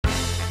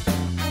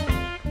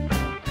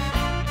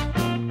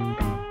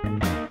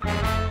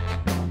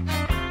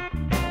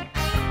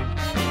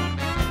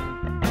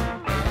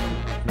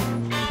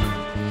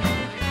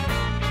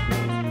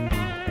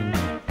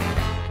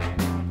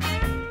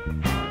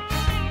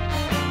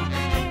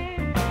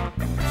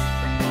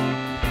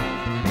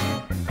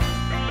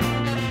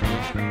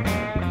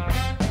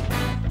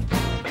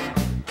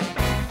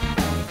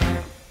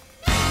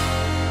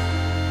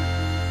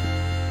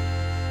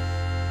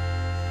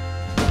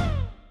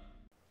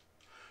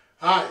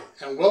Hi,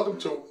 and welcome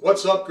to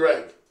What's Up,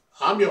 Greg.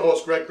 I'm your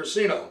host, Greg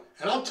Persino,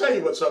 and I'll tell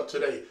you what's up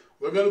today.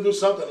 We're going to do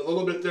something a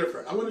little bit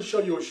different. I'm going to show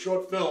you a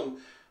short film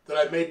that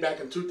I made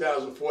back in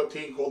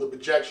 2014 called The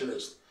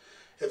Projectionist.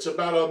 It's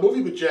about a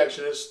movie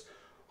projectionist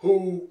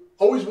who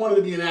always wanted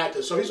to be an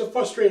actor, so he's a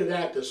frustrated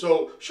actor.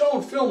 So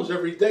showing films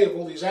every day of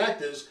all these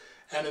actors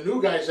and the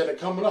new guys that are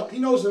coming up, he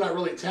knows they're not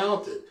really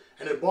talented,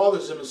 and it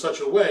bothers him in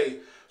such a way.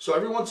 So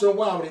every once in a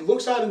while, when he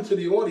looks out into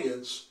the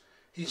audience,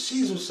 he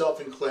sees himself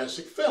in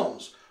classic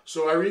films.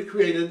 So I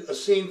recreated a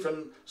scene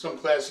from some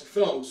classic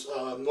films,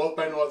 North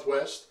by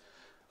Northwest,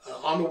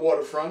 On the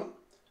Waterfront,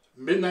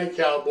 Midnight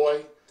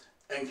Cowboy,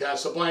 and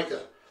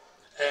Casablanca.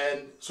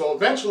 And so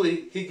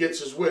eventually he gets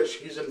his wish.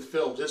 He's in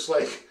films. It's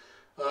like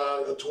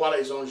a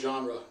Twilight Zone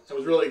genre. It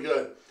was really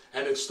good.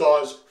 And it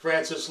stars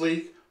Francis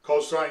Lee,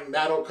 co-starring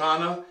Matt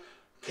O'Connor,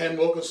 Ken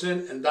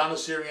Wilkinson, and Donna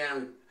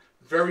Sirianni.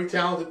 Very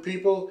talented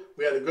people.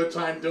 We had a good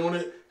time doing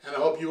it, and I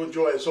hope you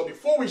enjoy it. So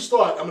before we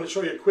start, I'm going to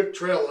show you a quick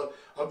trailer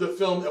of the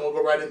film, and we'll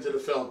go right into the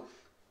film.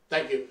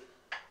 Thank you.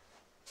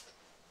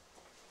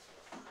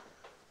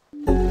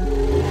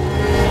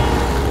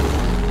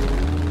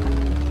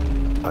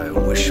 I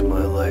wish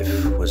my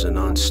life was a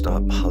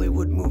non-stop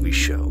Hollywood movie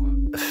show,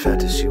 a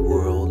fantasy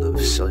world of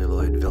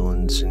celluloid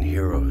villains and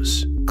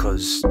heroes,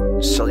 'cause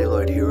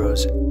celluloid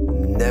heroes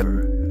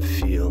never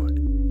feel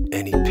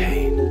any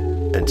pain,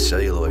 and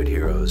celluloid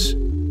heroes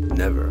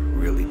never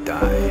really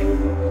die.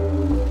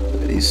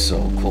 These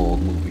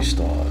so-called movie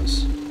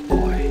stars,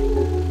 boy,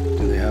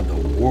 do they have the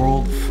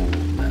world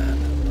fooled, man.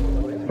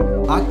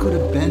 I could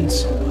have been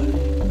somebody.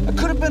 I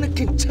could have been a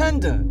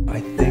contender. I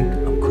think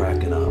I'm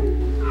cracking up.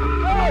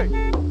 Hey!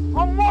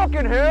 I'm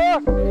walking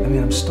here! I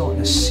mean, I'm starting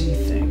to see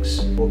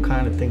things. What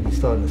kind of thing you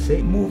starting to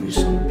see? Movies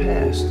from the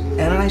past.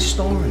 And I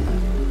star in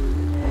them.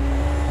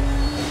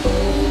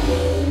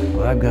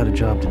 Well, I've got a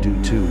job to do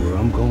too. Where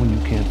I'm going, you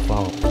can't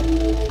follow.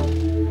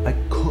 I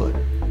could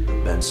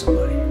have been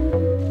somebody.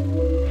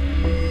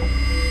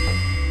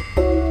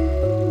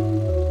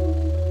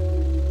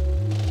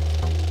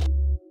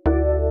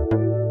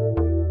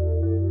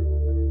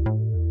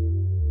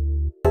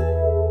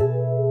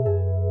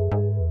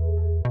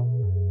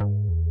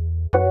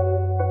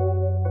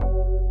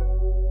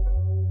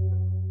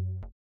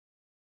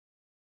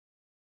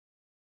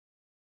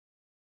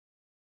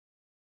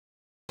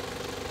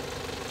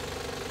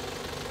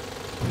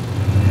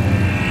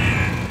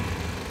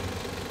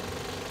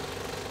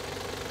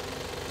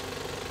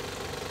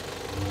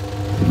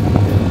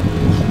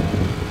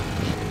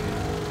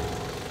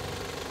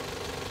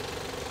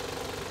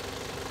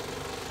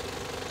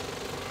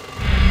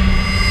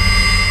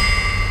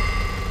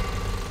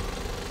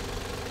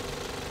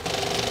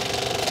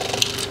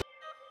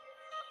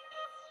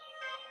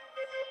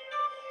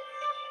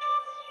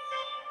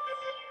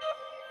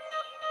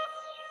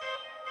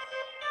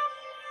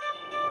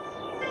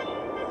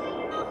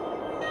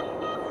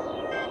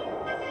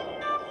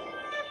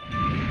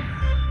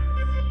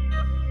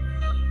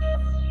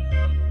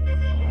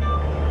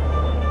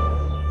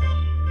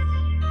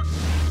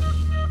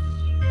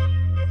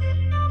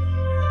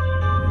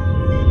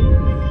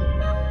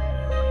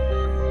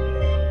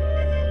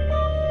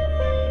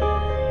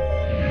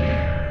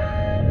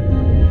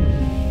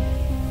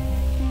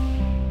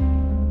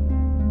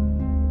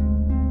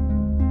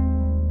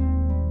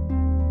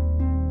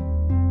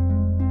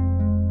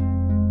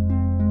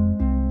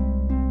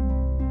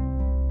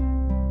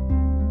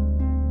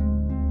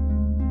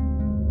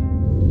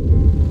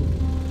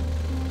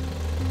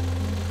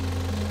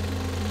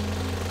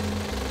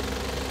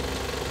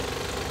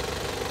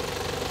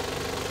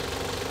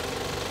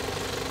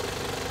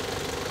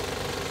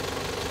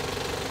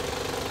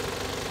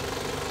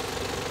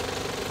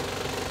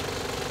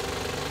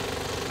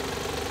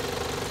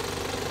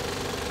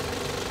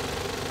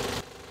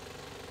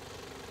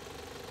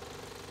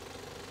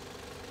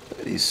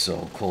 These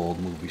so-called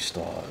movie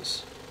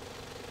stars.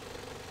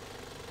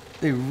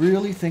 They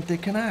really think they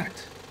can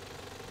act.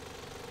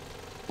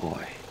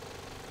 Boy,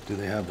 do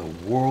they have the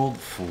world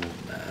fooled,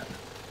 man.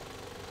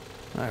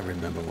 I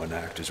remember when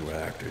actors were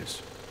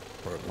actors.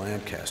 Burt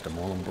Lancaster,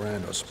 Marlon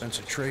Brando,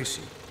 Spencer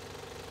Tracy.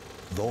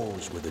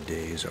 Those were the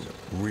days of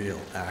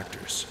real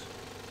actors.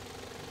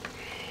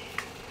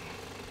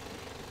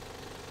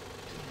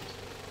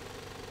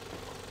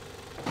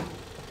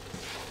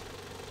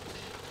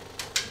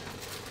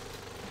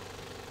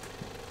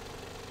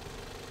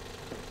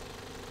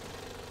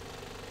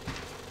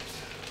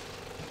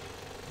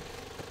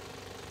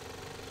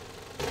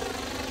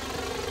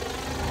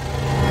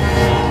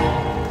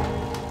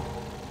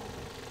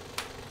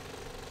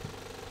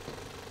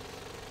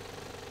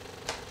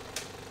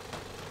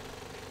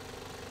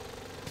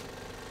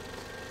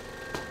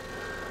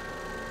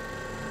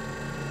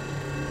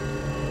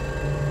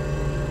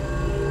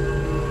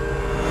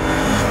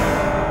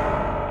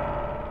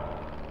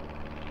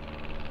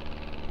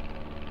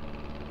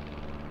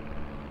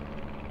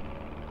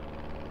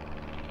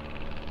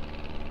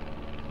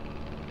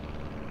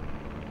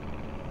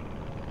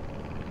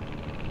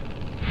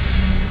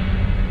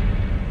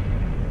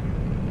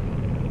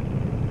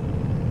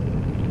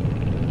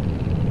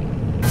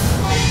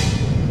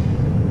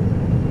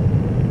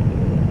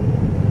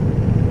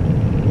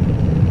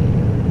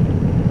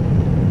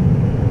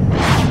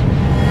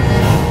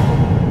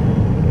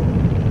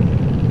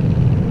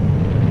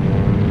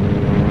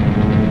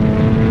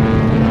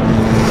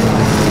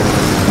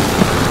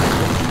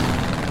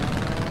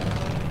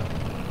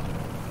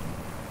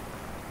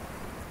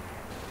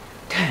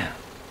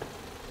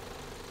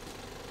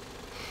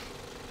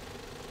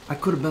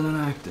 could have been an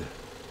actor.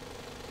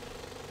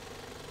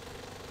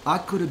 I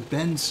could have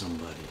been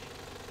somebody.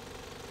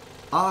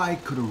 I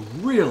could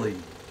have really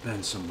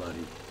been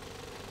somebody.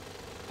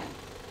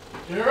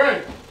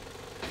 Jerry!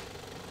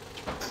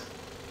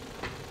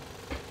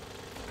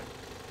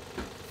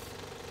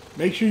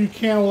 Make sure you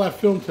can all that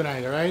film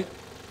tonight, all right?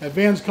 That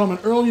van's coming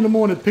early in the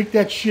morning to pick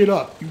that shit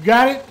up. You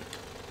got it?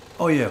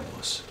 Oh yeah,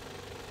 boss.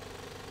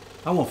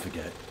 I won't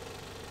forget.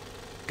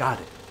 Got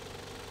it.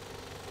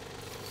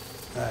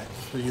 All right,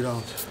 so you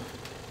don't.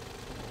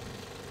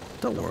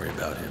 Don't worry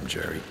about him,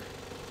 Jerry.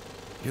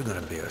 You're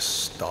gonna be a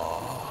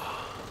star.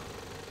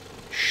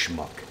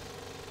 Schmuck.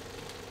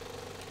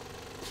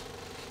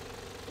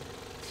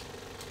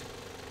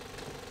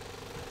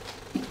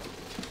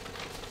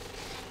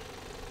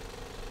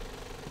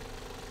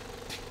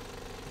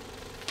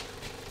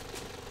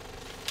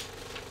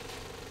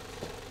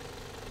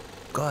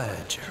 Go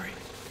ahead, Jerry.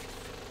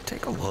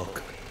 Take a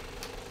look.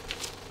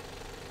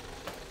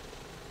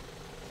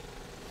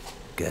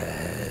 Go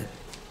ahead.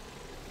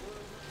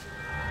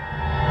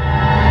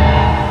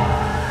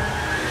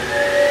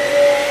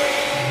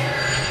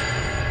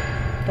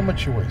 How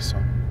much you weigh,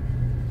 son?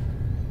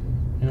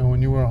 You know,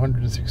 when you were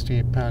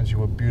 168 pounds, you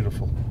were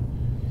beautiful.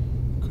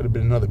 Could have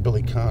been another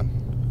Billy Kahn.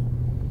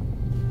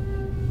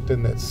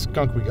 Then that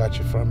skunk we got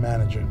you for a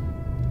manager.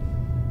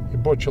 You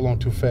brought you along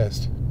too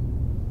fast.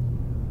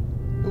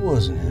 It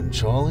wasn't him,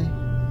 Charlie.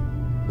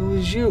 It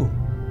was you.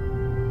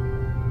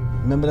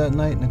 Remember that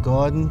night in the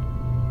garden?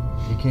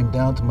 You came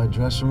down to my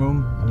dressing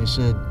room and you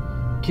said,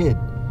 "Kid,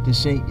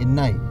 this ain't your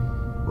night.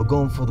 We're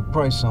going for the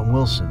price on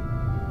Wilson."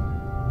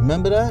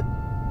 Remember that?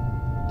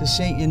 This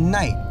ain't your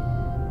night.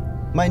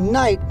 My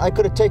night, I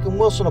could have taken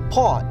Wilson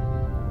apart.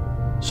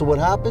 So what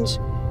happens?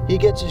 He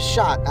gets a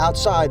shot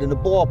outside in the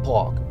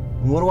ballpark.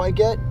 And what do I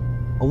get?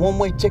 A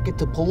one-way ticket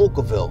to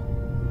Palookaville.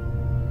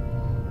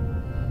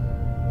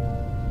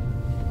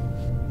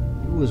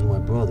 You was my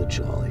brother,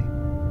 Charlie.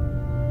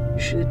 You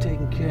should have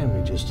taken care of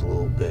me just a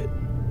little bit.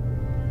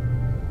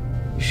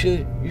 You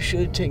should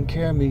have taken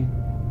care of me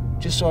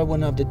just so I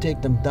wouldn't have to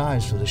take them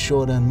dives for the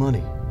short-end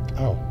money.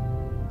 Oh,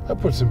 I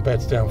put some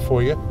bets down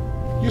for you.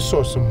 You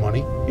saw some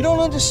money. You don't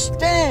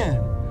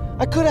understand.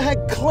 I could have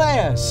had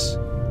class.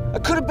 I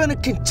could have been a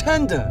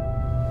contender.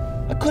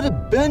 I could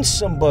have been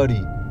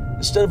somebody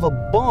instead of a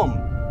bum,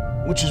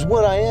 which is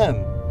what I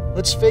am.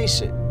 Let's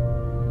face it. It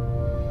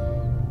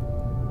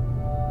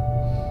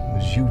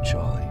was you,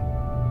 Charlie.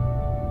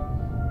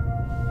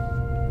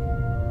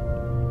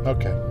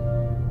 Okay.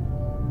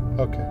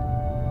 Okay.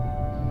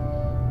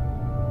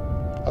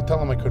 I'll tell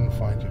him I couldn't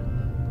find you.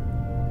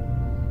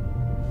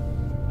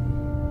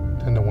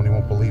 Then no one, he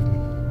won't believe me.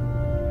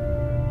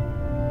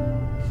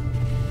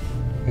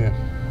 Here.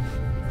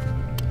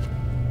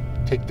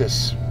 Take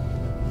this.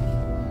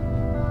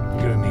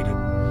 You're gonna need it.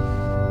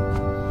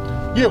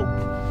 You!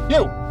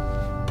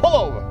 Pull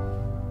over!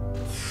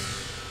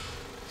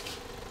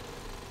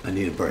 I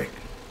need a break.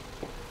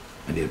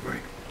 I need a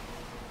break.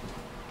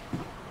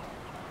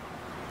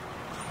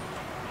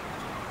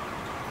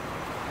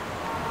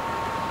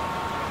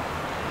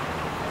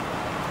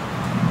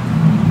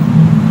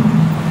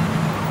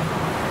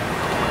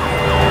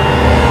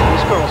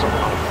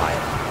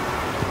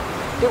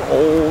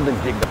 Old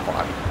and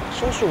dignified,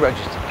 social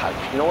register types,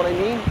 you know what I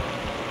mean?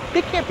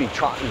 They can't be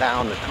trotting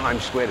down to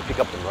Times Square to pick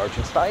up the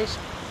merchandise.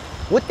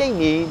 What they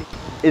need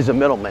is a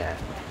middleman,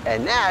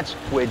 and that's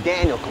where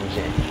Daniel comes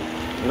in.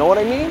 You know what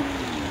I mean?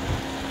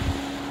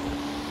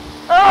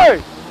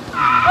 Hey!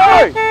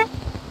 Hey!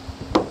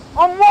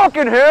 I'm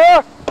walking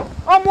here!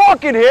 I'm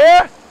walking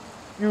here!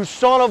 You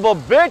son of a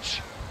bitch!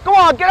 Come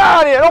on, get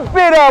out of here! Don't be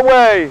that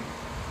way!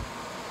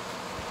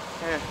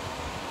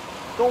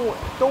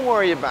 Don't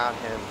worry about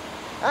him.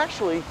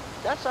 Actually,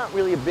 that's not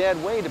really a bad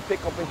way to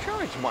pick up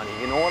insurance money,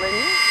 you know what I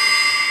mean?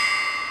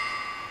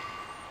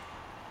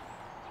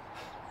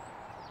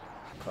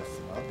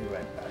 I'll be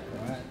right back,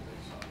 all right?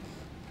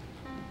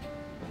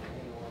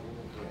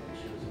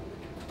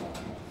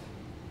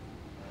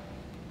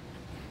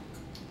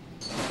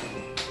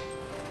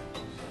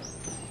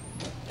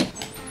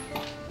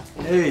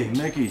 Hey,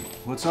 Mickey,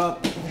 what's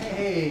up?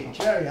 Hey,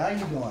 Jerry, how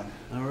you doing?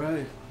 All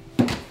right.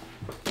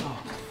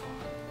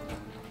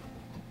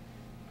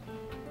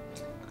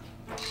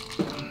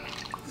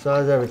 So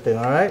how's everything,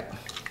 all right?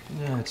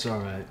 Yeah, it's all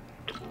right.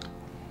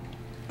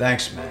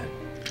 Thanks, man.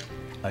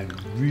 I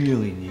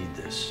really need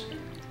this.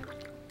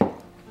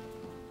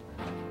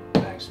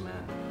 Thanks,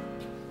 man.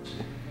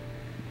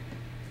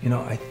 You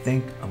know, I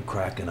think I'm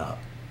cracking up.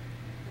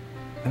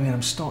 I mean,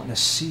 I'm starting to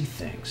see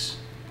things.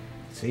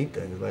 See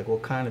things? Like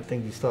what kind of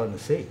things you starting to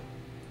see?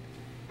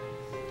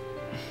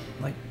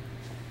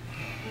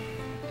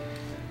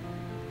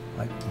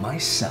 Like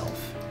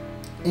myself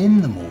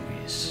in the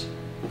movies.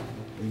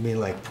 You mean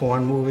like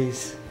porn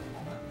movies?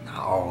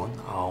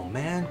 No,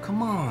 man,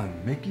 come on,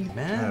 Mickey,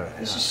 man. All right,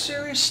 this all is right.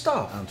 serious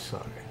stuff. I'm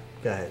sorry.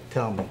 Go ahead,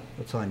 tell me.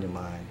 What's on your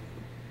mind?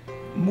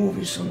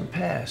 Movies from the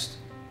past.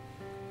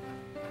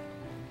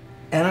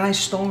 And I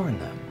star in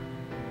them.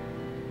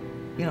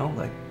 You know,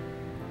 like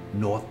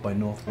North by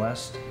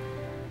Northwest,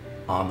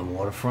 On the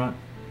waterfront?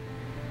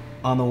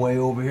 On the way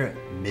over here,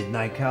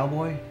 Midnight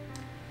Cowboy?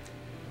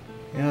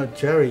 You know,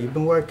 Jerry, you've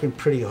been working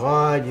pretty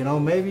hard. You know,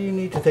 maybe you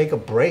need to take a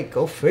break.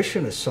 Go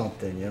fishing or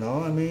something, you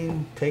know? I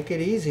mean, take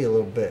it easy a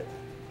little bit.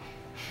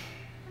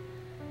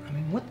 I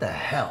mean, what the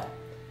hell?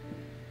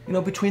 You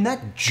know, between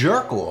that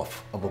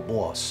jerk-off of a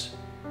boss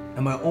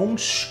and my own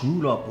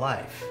screwed-up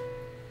life,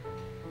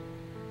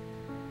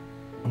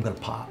 I'm gonna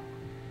pop,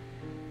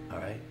 all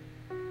right?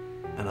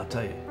 And I'll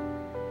tell you,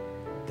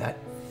 that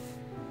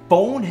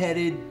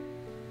boneheaded,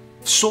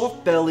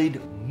 soft-bellied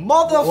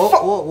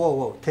motherfucker.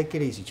 Whoa. Take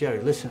it easy, Jerry.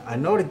 Listen, I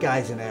know the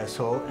guy's an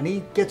asshole, and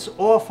he gets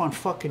off on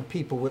fucking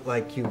people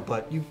like you,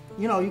 but you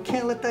know, you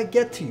can't let that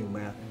get to you,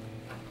 man.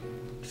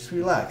 Just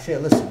relax. Here,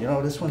 listen, you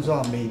know, this one's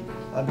on me.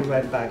 I'll be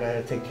right back. I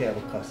gotta take care of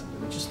a customer.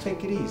 But just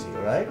take it easy,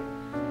 all right?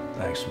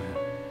 Thanks, man.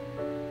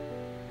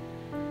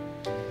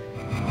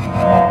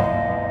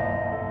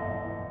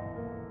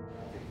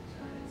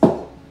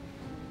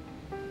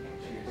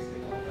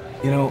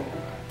 You know,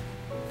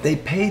 they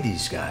pay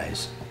these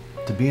guys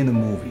to be in the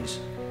movies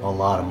a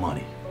lot of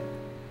money.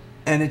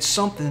 And it's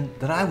something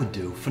that I would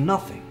do for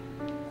nothing.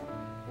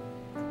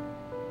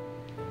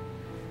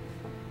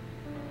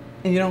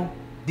 And you know,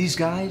 these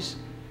guys,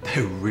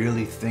 they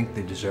really think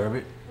they deserve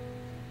it.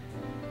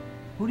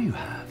 Who do you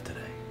have today?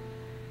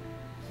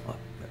 What,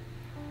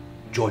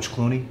 George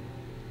Clooney?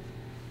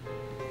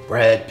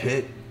 Brad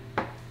Pitt?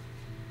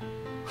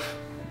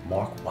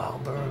 Mark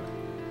Wahlberg?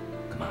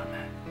 Come on,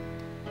 man.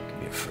 Give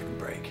me a freaking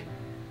break.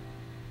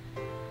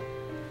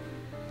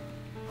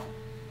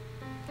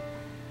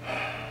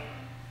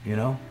 You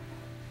know,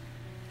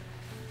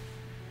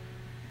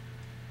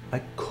 I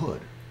could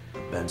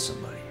have been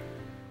somebody.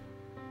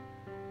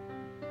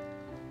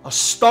 A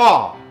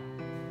star!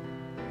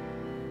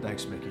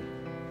 Thanks, Mickey.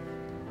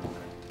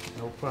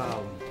 No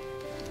problem.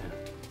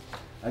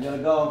 I gotta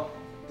go.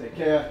 Take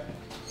care.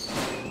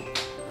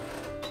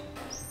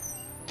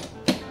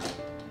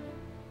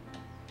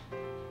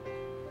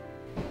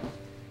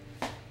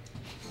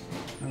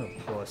 Oh,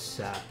 poor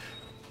sap.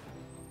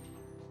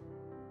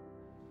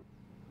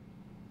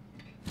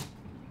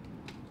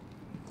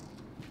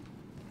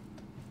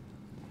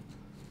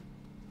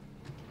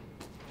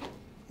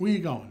 Where you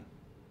going?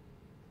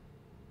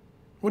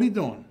 What are you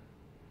doing?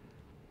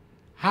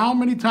 How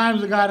many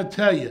times I gotta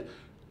tell you,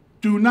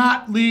 do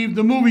not leave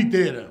the movie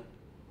theater?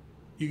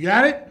 You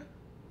got it?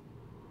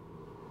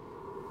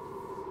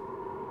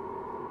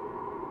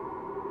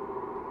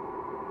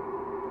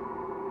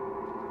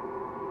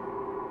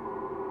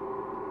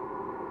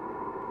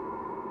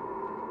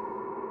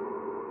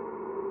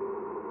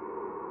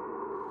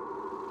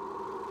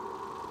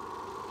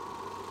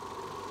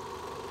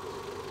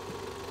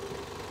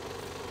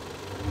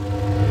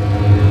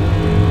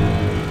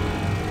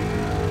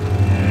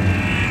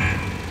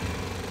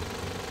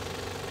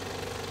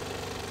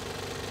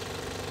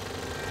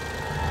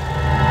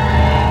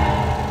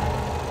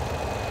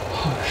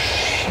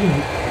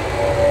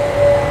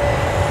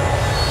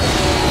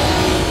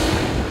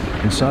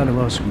 Inside of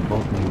us, we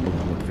both know you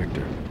belong with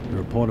Victor.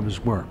 You're a part of his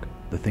work,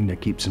 the thing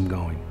that keeps him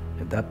going.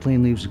 If that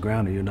plane leaves the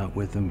ground and you're not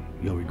with him,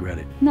 you'll regret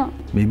it. No.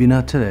 Maybe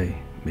not today,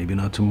 maybe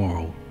not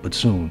tomorrow, but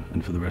soon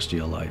and for the rest of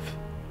your life.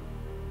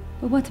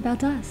 But what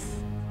about us?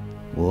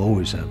 We'll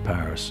always have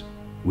Paris.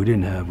 We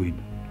didn't have, we'd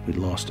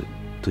lost it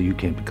till you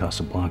came to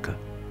Casablanca.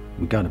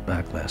 We got it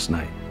back last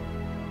night.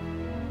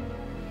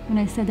 When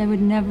I said I would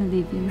never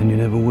leave you. And you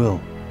never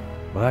will.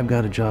 But I've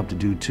got a job to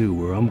do too.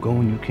 Where I'm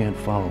going, you can't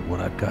follow. What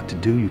I've got to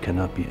do, you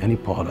cannot be any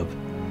part of.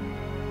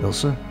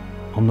 Ilsa,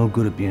 I'm no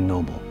good at being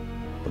noble.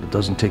 But it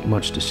doesn't take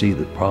much to see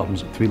that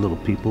problems of three little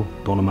people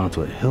don't amount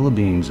to a hill of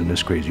beans in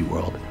this crazy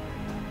world.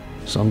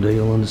 Someday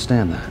you'll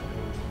understand that.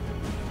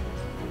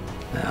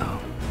 Now.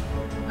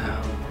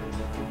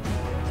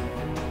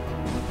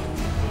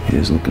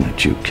 Here's looking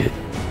at you, kid.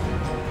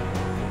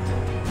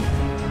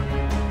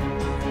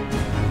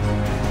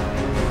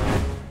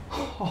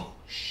 Oh,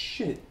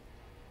 shit.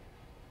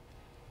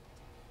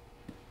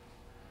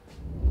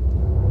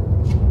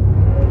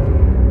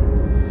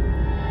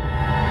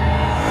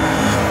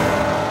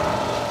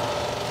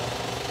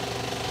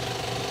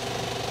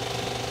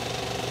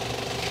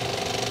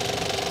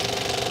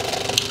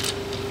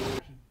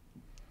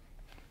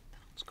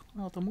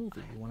 The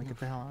movie. You want to get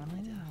the hell out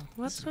of here?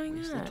 What's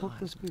going on? Talk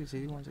to the speaker.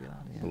 See, he wants to get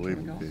out of here.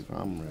 Believable people.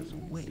 I'm ready.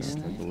 Waste.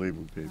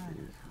 Unbelievable people.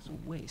 It's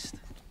a waste.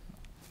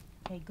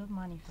 Pay good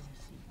money for the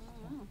seat.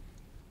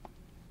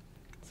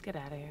 Let's get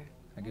out of here.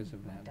 I guess if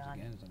it happens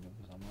again, it's gonna give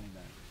us our money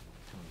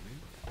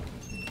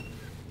back.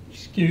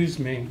 Excuse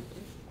me.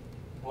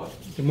 What?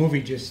 The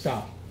movie just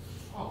stopped.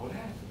 Oh, what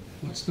happened?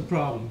 What's the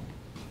problem?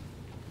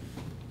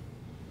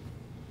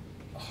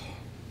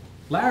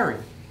 Larry!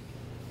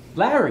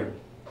 Larry!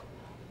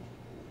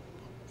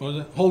 What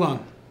was it? Hold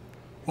on.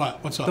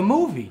 What? What's up? The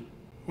movie.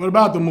 What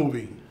about the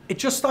movie? It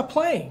just stopped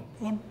playing.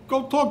 Well,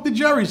 go talk to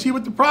Jerry, see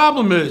what the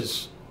problem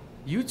is.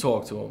 You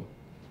talk to him.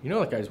 You know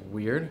that guy's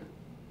weird.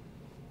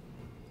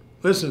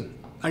 Listen,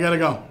 I gotta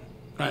go. All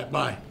right,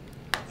 bye.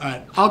 All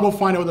right, I'll go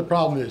find out what the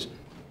problem is.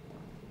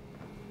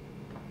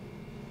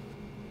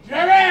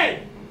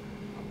 Jerry!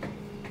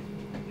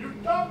 You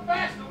dumb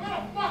bastard! Where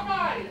the fuck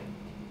are you?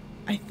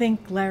 I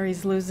think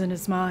Larry's losing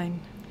his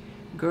mind.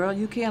 Girl,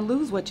 you can't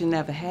lose what you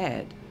never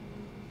had.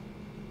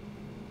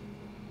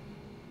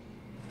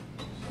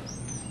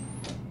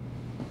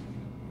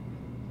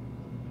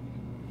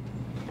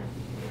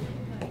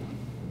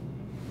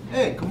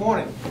 Hey, good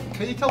morning.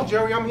 Can you tell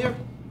Jerry I'm here?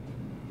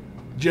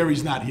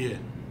 Jerry's not here.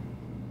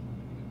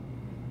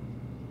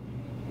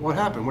 What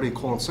happened? What, are you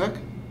calling sick?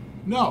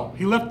 No,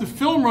 he left the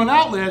film run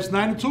out last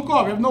night and took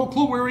off. I have no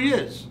clue where he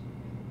is.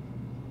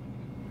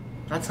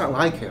 That's not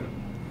like him.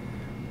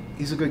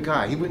 He's a good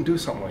guy. He wouldn't do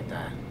something like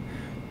that.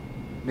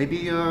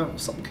 Maybe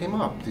something came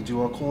up. Did you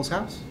call his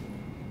house?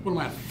 What am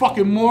I, a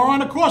fucking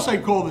moron? Of course I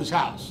called his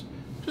house.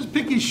 Just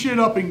pick his shit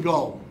up and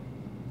go.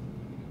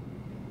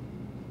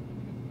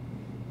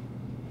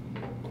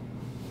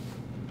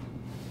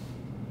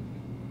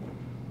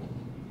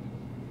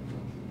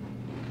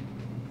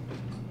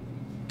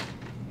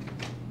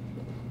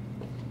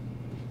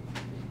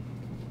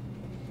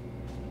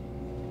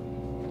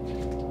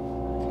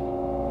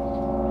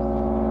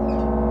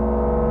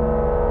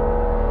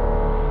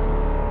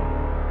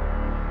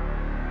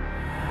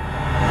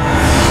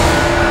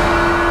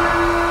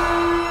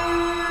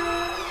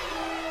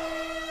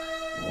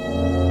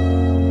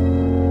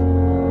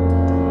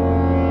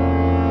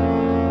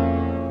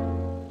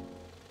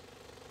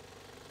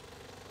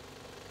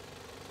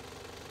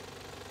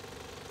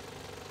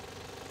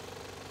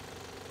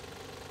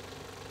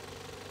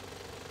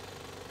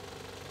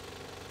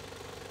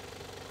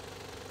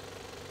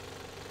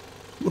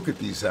 Look at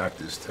these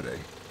actors today.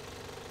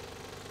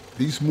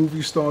 These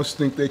movie stars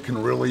think they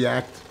can really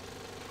act?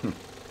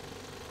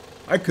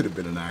 I could have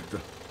been an actor.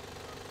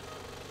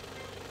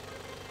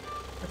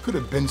 I could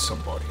have been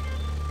somebody.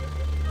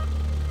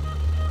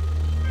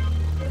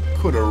 I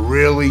could have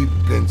really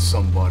been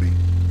somebody.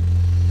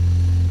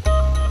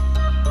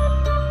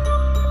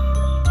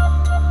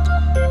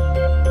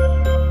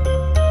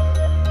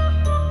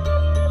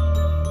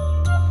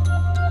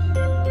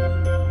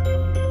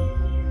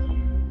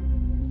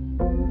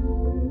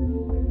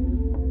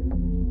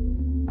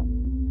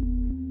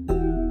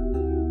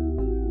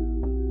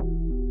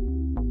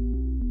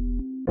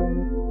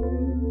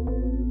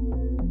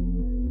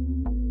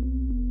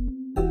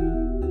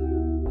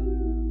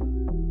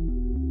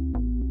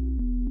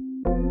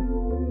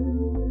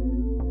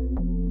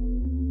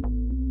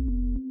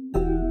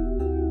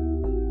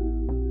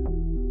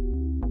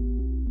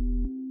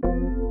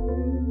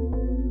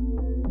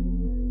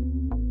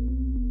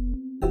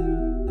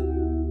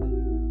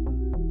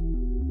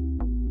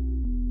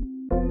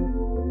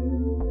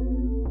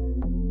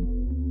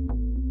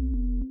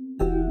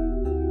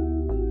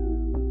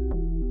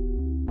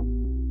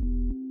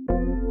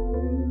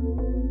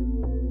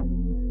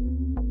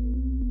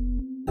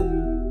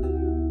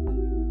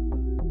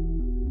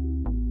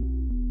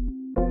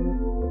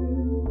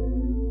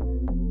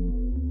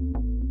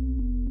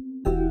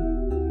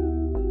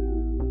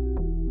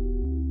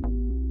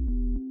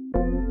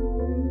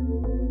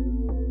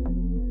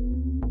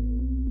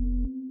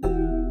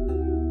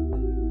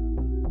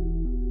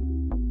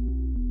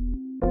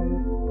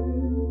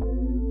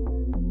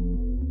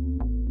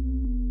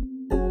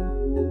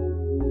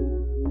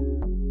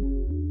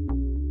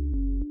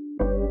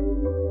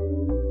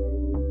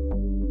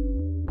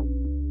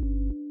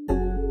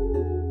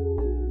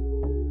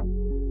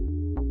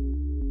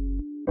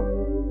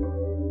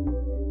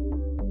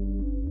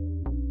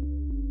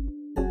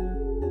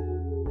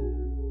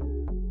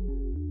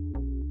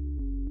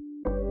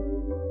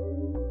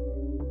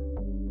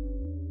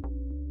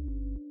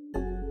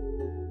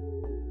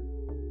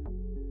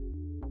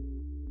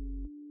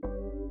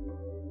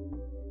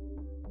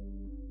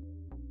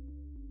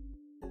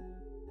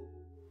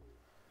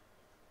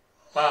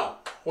 Wow,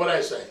 what'd I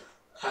say?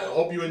 I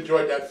hope you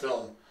enjoyed that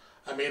film.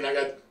 I mean, I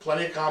got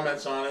plenty of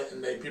comments on it,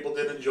 and people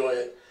did enjoy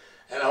it,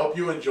 and I hope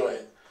you enjoy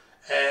it.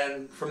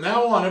 And from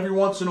now on, every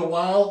once in a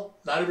while,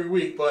 not every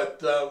week,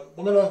 but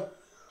we're going to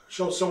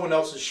show someone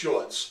else's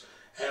shorts,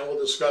 and we'll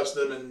discuss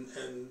them,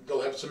 and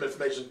they'll have some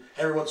information.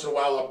 Every once in a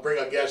while, I'll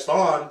bring a guest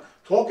on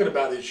talking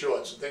about his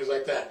shorts and things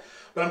like that.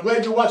 But I'm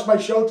glad you watched my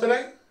show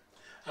today.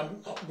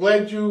 I'm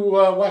glad you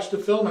watched the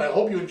film, and I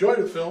hope you enjoyed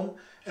the film.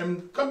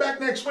 And come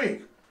back next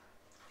week.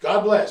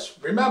 God bless.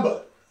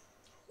 Remember,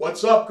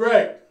 what's up,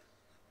 Greg?